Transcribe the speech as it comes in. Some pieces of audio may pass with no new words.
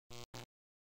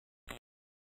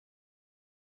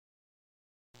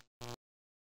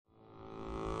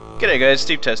G'day guys,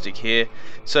 Steve Tastic here.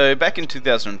 So back in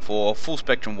 2004, Full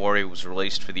Spectrum Warrior was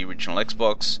released for the original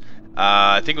Xbox.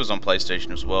 I think it was on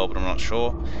PlayStation as well, but I'm not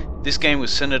sure. This game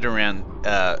was centered around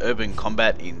urban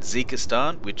combat in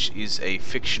Zekistan, which is a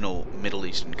fictional Middle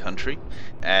Eastern country,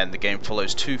 and the game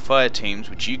follows two fire teams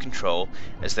which you control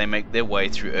as they make their way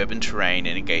through urban terrain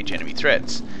and engage enemy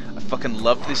threats. I fucking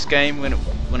loved this game when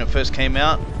it first came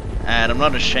out, and I'm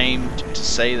not ashamed to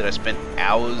say that I spent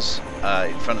hours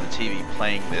in front of the TV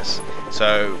playing this.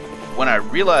 So when I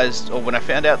realized, or when I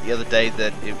found out the other day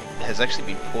that it has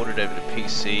actually been ported over to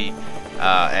PC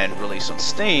and released on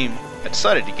Steam, I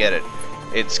decided to get it.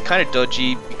 It's kind of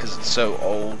dodgy because it's so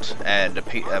old and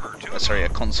a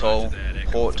console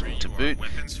port to boot,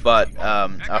 but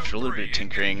after a little bit of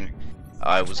tinkering,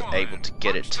 I was able to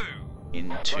get it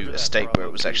into a state where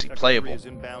it was actually playable.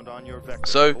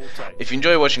 So, if you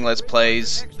enjoy watching Let's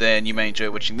Plays, then you may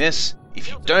enjoy watching this. If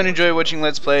you don't enjoy watching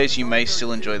Let's Plays, you may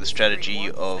still enjoy the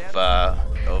strategy of a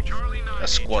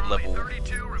squad level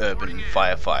urban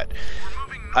firefight.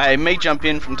 I may jump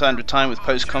in from time to time with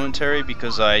post commentary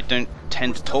because I don't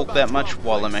tend to talk that much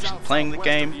while I'm actually playing the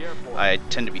game. I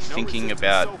tend to be thinking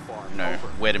about,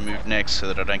 where to move next so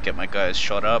that I don't get my guys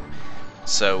shot up.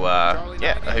 So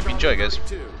yeah, I hope you enjoy, guys.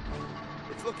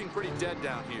 It's looking pretty dead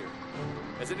down here.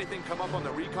 Has anything come up on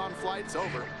the recon flights?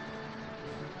 Over.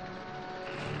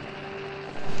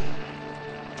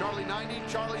 Charlie 90,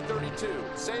 Charlie 32.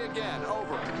 Say again,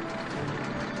 over.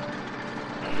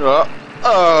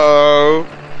 Uh-oh.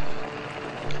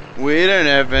 We don't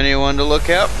have anyone to look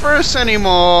out for us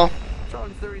anymore.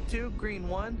 Charlie 32, green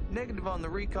 1, negative on the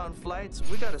recon flights.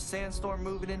 We got a sandstorm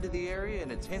moving into the area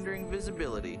and it's hindering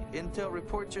visibility. Intel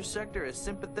reports your sector as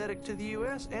sympathetic to the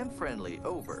US and friendly,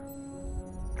 over.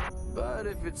 But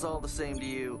if it's all the same to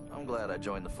you, I'm glad I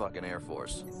joined the fucking Air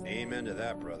Force. Amen to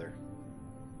that, brother.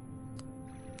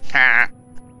 Ha.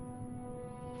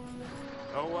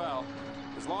 Oh well.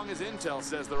 As long as Intel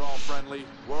says they're all friendly,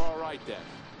 we're all right then.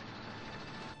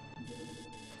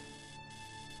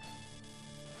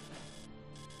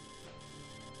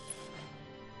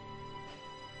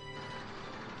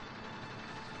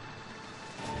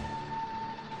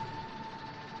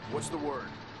 What's the word?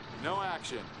 No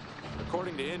action.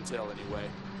 According to Intel, anyway.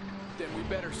 Then we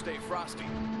better stay frosty.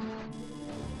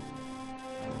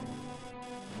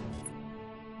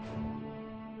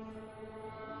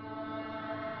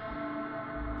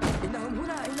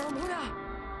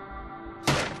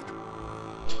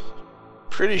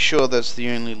 Pretty sure that's the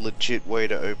only legit way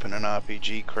to open an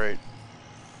RPG crate.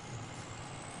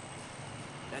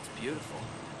 That's beautiful.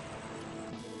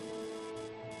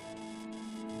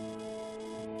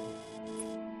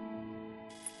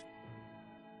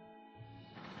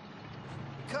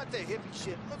 Cut the hippie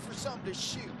shit. Look for something to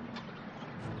shoot.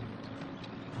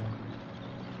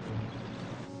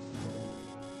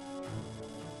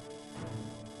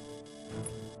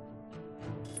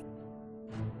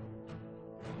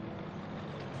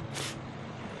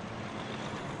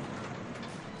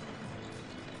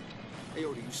 Hey,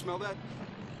 Odie, you smell that?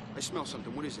 I smell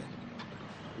something. What is that?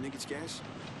 You think it's gas?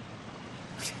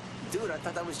 Dude, I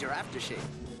thought that was your aftershave.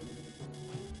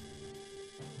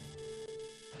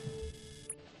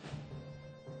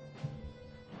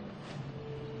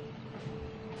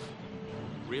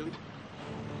 Really?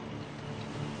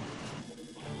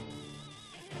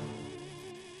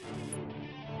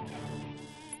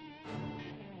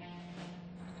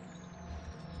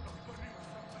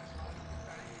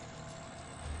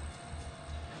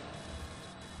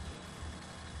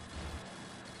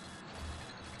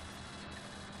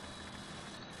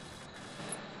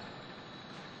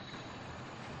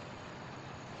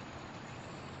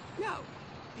 Yo,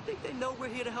 you think they know we're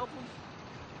here to help them?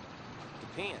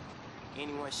 Depend.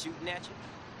 Anyone shooting at you?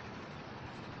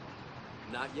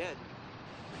 Not yet.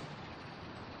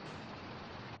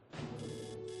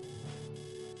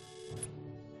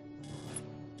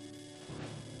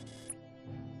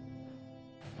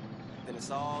 Then it's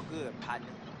all good, partner.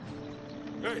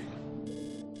 Hey!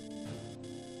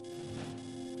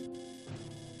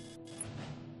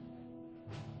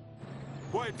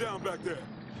 Quiet down back there.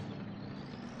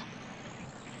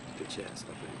 Get your ass up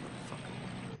there, motherfucker.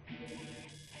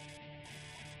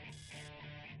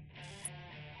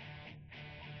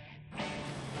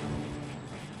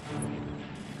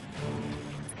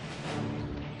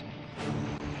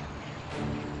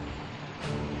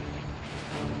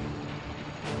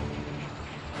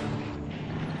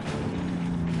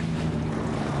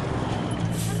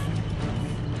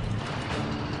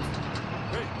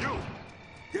 Hey, you!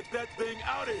 Get that thing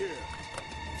out of here!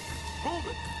 Move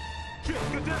it! Shit,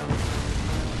 get down!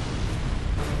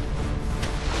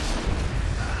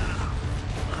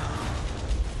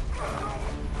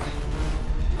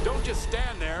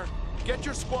 stand there. Get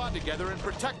your squad together and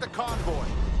protect the convoy.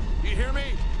 You hear me?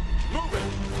 Move it!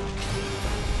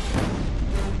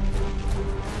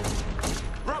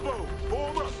 Bravo!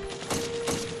 Form up!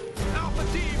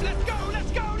 Alpha team, let's go!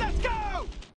 Let's go! Let's go!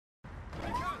 Go!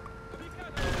 Go!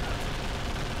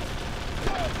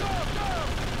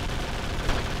 Go!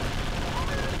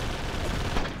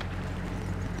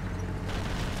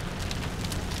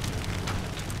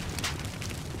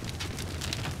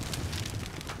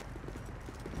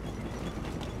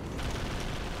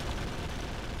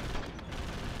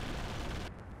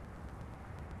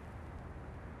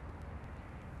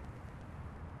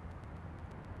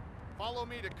 Follow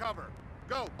me to cover.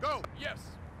 Go, go! Yes!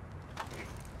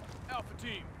 Alpha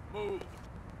team, move!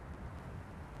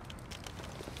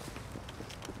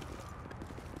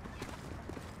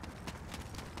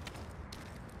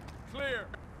 Clear!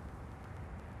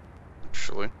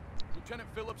 Actually. Lieutenant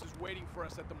Phillips is waiting for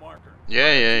us at the marker.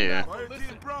 Yeah. Fire Listen,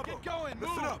 team Bravo! get going,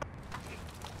 Listen move! up!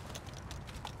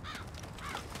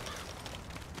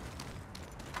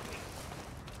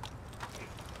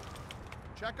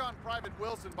 Check on Private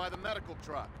Wilson by the medical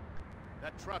truck.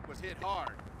 That truck was hit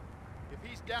hard. If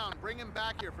he's down, bring him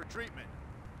back here for treatment.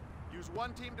 Use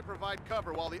one team to provide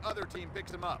cover while the other team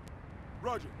picks him up.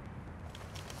 Roger.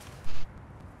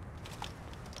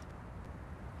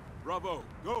 Bravo,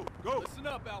 go, go! Listen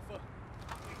up, Alpha.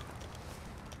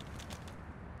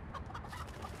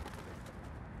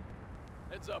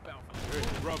 Heads up, Alpha.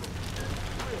 Hey, Bravo.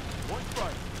 One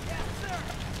strike.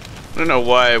 I don't know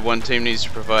why one team needs to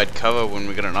provide cover when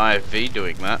we got an IFV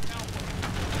doing that.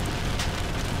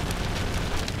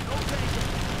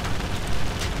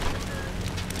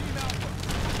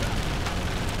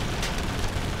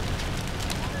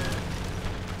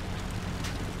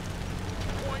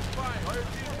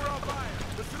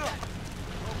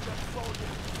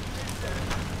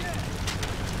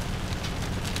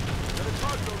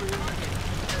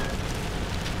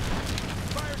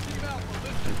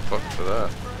 Fuck for that.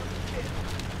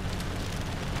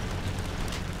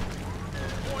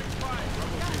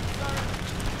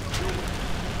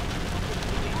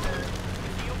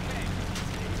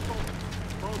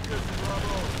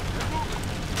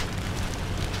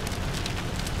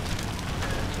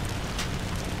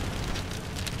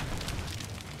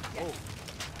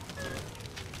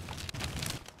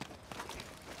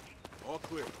 All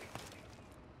clear.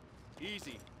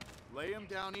 Easy. Lay him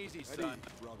down easy, son.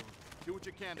 Bravo. Do what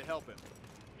you can to help him.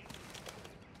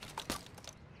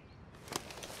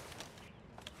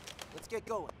 Let's get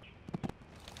going.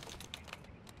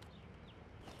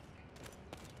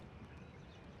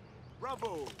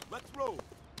 Bravo! Let's roll!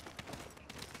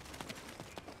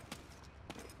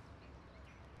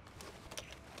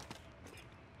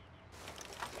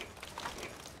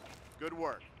 Good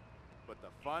work. But the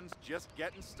fun's just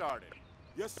getting started.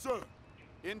 Yes, sir.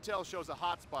 Intel shows a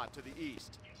hotspot to the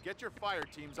east. Get your fire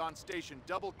teams on station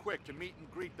double quick to meet and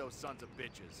greet those sons of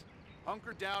bitches.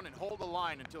 Hunker down and hold the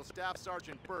line until Staff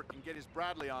Sergeant Burke can get his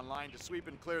Bradley online to sweep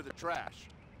and clear the trash.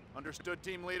 Understood,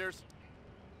 team leaders?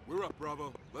 We're up,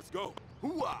 Bravo. Let's go.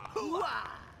 Hooah! Hooah!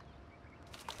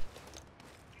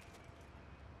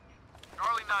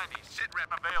 Charlie 90, sit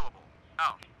rep available.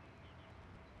 Out.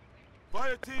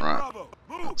 Fire team Right. Bravo.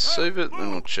 Move. Let's save it,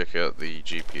 then we'll check out the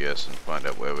GPS and find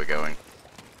out where we're going.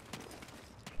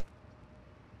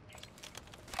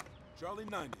 Charlie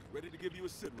 90, ready to give you a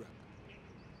sit rep.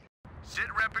 Sit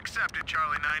rep accepted,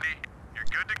 Charlie 90. You're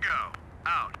good to go.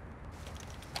 Out.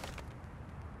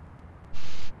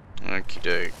 Okie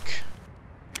doke.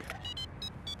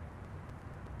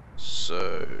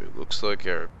 So, looks like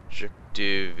our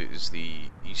objective is the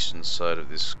eastern side of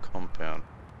this compound.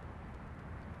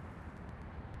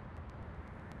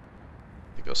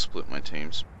 I think I'll split my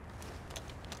teams.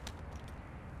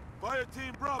 Fire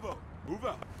team Bravo, move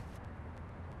out.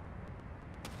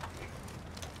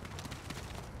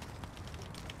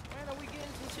 Man, are we getting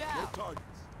some No chow? targets.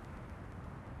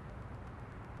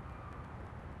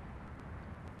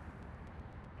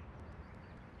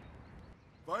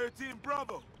 Fire team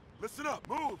Bravo, listen up,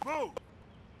 move, move.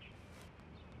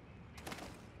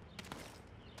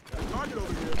 Got a target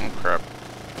over here. Oh crap.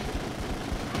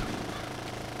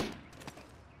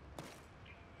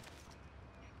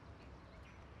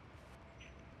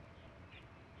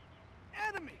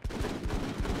 Enemy!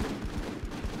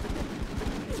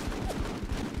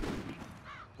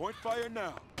 Point fire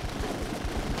now.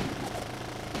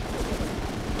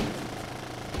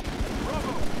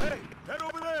 Bravo, hey, head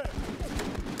over there.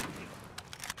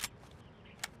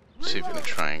 See if we can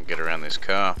try and get around this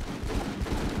car.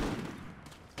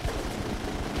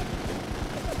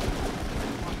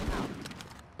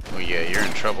 Oh yeah, you're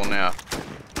in trouble now.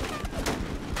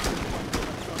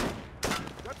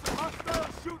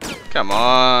 Come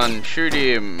on, shoot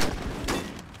him.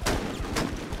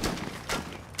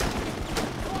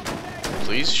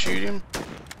 Please shoot him.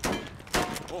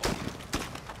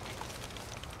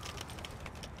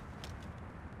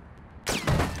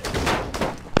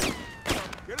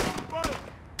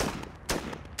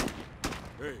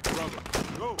 Hey, brother,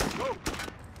 go, go!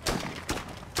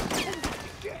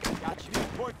 Got you.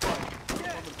 Point fight.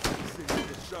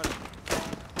 Shut up.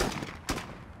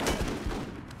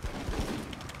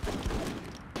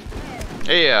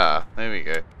 Yeah, there we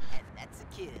go. That's a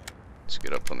kill. Let's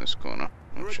get up on this corner.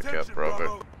 We'll check out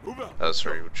Bravo. Oh,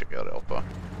 sorry, we'll check out Alpha.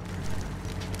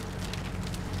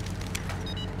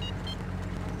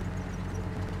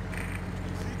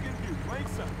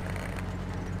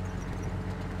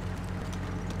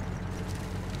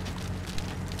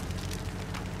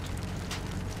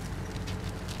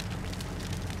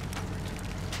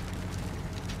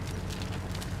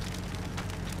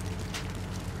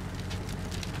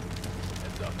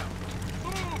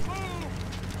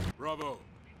 Bravo.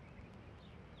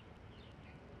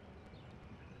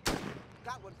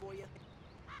 Got one for you.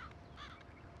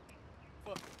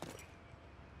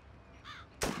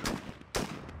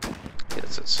 Yeah,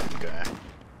 that's that same guy.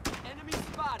 Enemy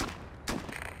spotted.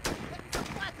 Getting some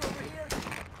black over here.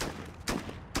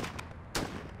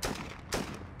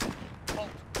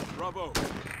 Halt. Bravo.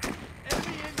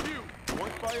 Enemy in view.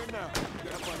 Point fire now.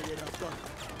 Get up on the 8 outside.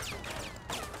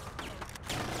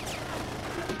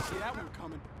 See that one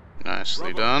coming.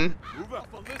 Nicely Bravo. done. Move up.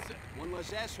 Alpha, listen. One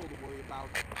less asshole to worry about.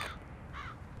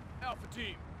 Alpha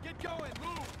team, get going.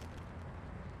 Move.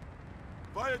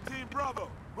 Fire team Bravo.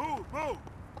 Move, move.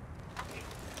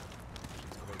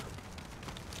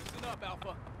 Listen up,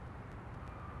 Alpha.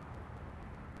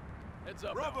 Heads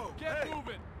up. Bravo. Get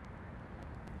moving.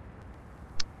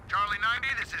 Charlie 90,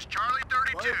 this is Charlie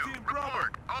 32. Fire team Bravo.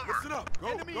 Report. Over. Listen up. Go,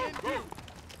 Enemy go, in go. view.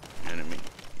 Enemy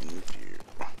in view.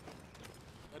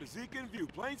 Got a Zeke in view.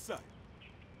 Plain sight.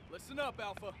 Listen up,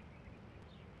 Alpha.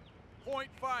 Point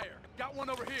fire. Got one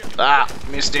over here. Ah,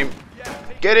 missed him. Yeah,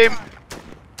 take Get him. fire.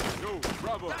 Yo,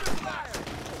 Bravo.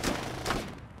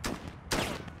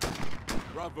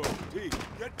 Bravo, T.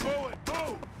 Get going.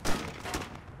 Move.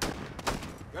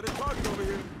 Got a target over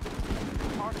here.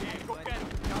 Target. Go get him.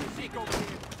 Got a Zeke over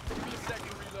here. Give me a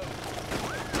second reload.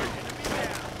 Enemy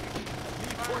down.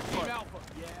 Need fire team Alpha.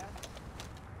 Yeah.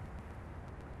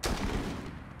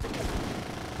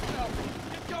 Alpha,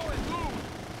 get going. Move.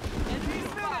 Enemy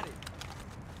spotted.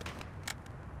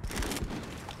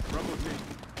 Bravo team.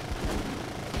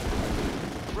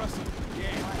 Russell.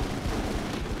 Yeah.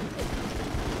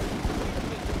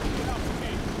 Alpha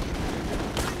team.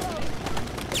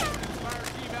 Fire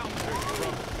team Alpha. Bravo.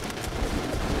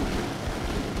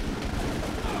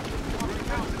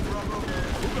 Bravo.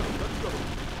 Move up. Let's go.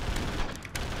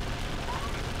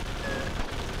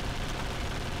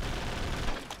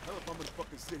 Hell if I'm gonna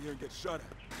fucking sit here and get shot at.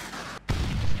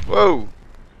 Whoa.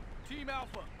 Team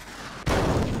Alpha.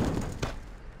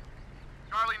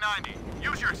 Charlie 90,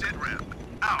 use your sit rep.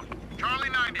 Out. Charlie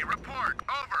 90, report.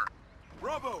 Over.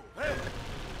 Bravo, hey!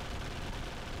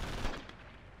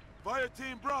 Fire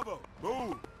team Bravo,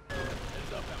 move!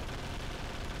 Heads up,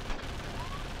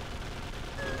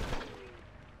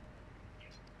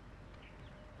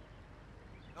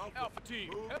 Alpha. Alpha team,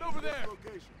 move. Head over there!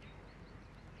 Location.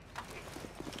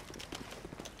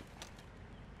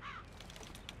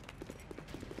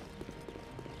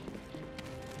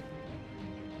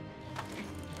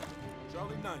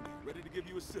 Charlie 90, ready to give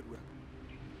you a sit rep.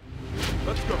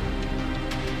 Let's go.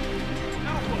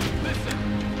 Alpha, listen.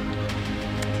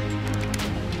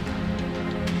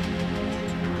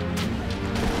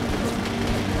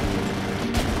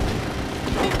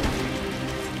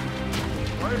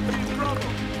 Fire team Bravo,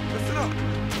 listen up.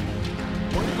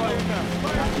 One fire now.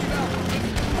 Fire team